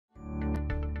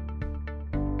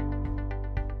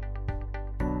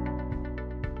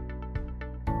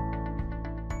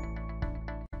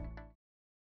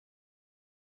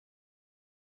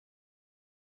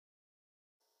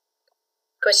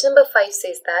Question number 5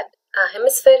 says that a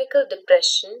hemispherical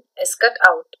depression is cut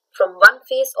out from one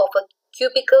face of a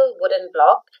cubical wooden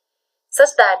block such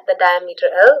that the diameter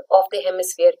L of the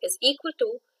hemisphere is equal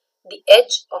to the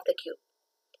edge of the cube.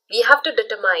 We have to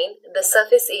determine the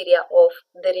surface area of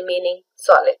the remaining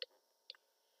solid.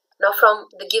 Now from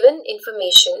the given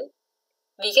information,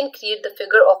 we can create the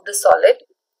figure of the solid,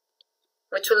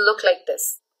 which will look like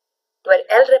this, where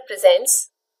L represents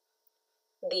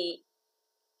the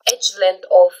edge length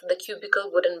of the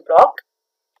cubical wooden block,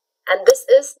 and this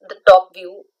is the top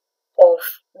view of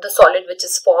the solid which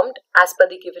is formed as per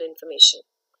the given information.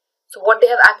 So what they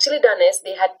have actually done is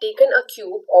they had taken a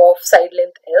cube of side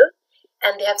length L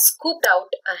and they have scooped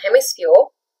out a hemisphere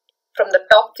from the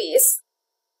top face,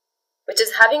 which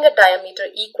is having a diameter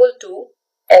equal to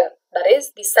L, that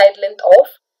is the side length of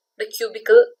the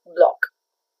cubical block.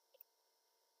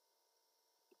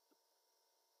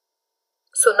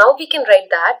 So now we can write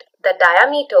that the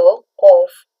diameter of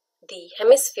the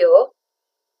hemisphere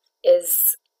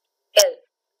is L,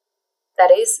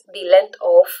 that is the length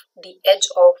of the edge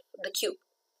of the cube.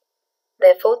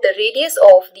 Therefore, the radius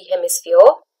of the hemisphere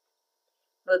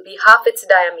will be half its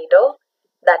diameter,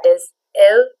 that is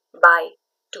L by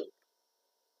 2.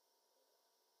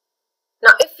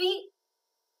 Now if we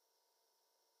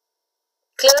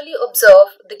clearly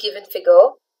observe the given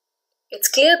figure, it's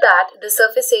clear that the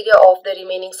surface area of the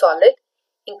remaining solid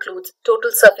includes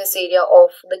total surface area of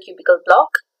the cubical block,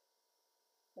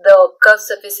 the curved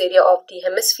surface area of the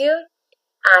hemisphere,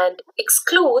 and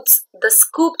excludes the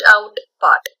scooped out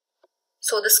part.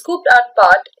 So the scooped out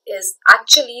part is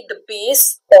actually the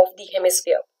base of the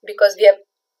hemisphere, because we have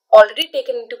already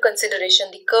taken into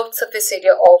consideration the curved surface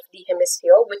area of the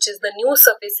hemisphere, which is the new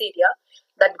surface area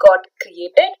that got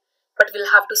created, but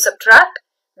we'll have to subtract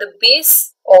the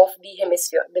base of the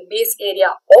hemisphere, the base area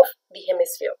of the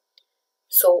hemisphere.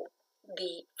 So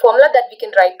the formula that we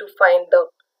can write to find the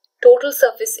total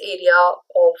surface area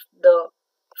of the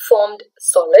formed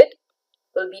solid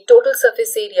will be total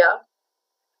surface area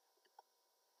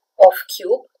of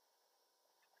cube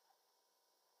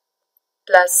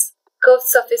plus curved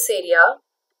surface area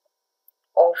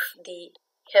of the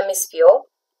hemisphere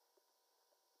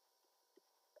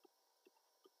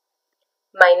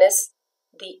minus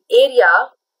the area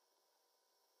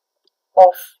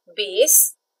of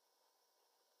base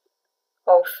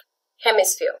of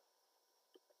hemisphere.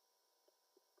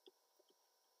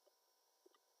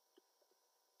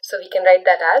 So we can write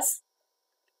that as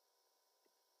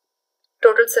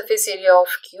total surface area of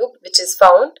cube, which is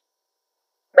found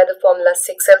by the formula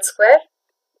 6L square,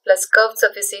 plus curved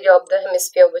surface area of the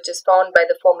hemisphere, which is found by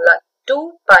the formula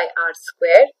 2 pi r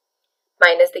square,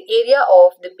 minus the area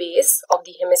of the base of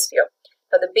the hemisphere.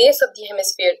 Now the base of the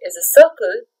hemisphere is a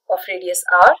circle of radius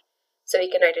r, so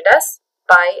we can write it as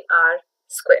pi r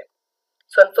square.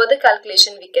 So on further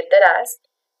calculation, we get that as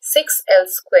 6L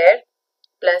square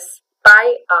plus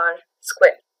pi r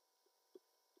square.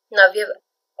 Now we have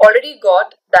already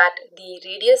got that the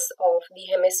radius of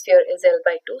the hemisphere is L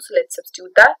by 2, so let's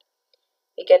substitute that.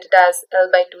 We get it as L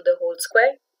by 2 the whole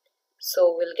square.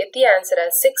 So we'll get the answer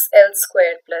as 6L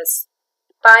square plus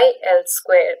pi L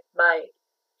square by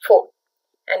 4.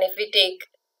 And if we take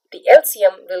the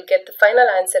LCM, we'll get the final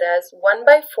answer as 1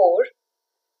 by 4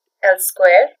 L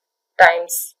square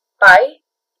times pi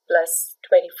plus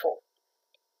 24.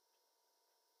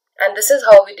 And this is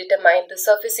how we determine the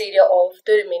surface area of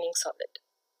the remaining solid.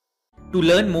 To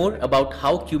learn more about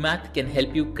how QMath can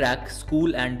help you crack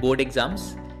school and board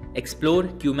exams, explore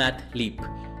QMath Leap,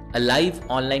 a live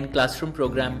online classroom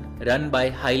program run by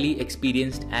highly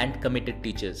experienced and committed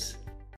teachers.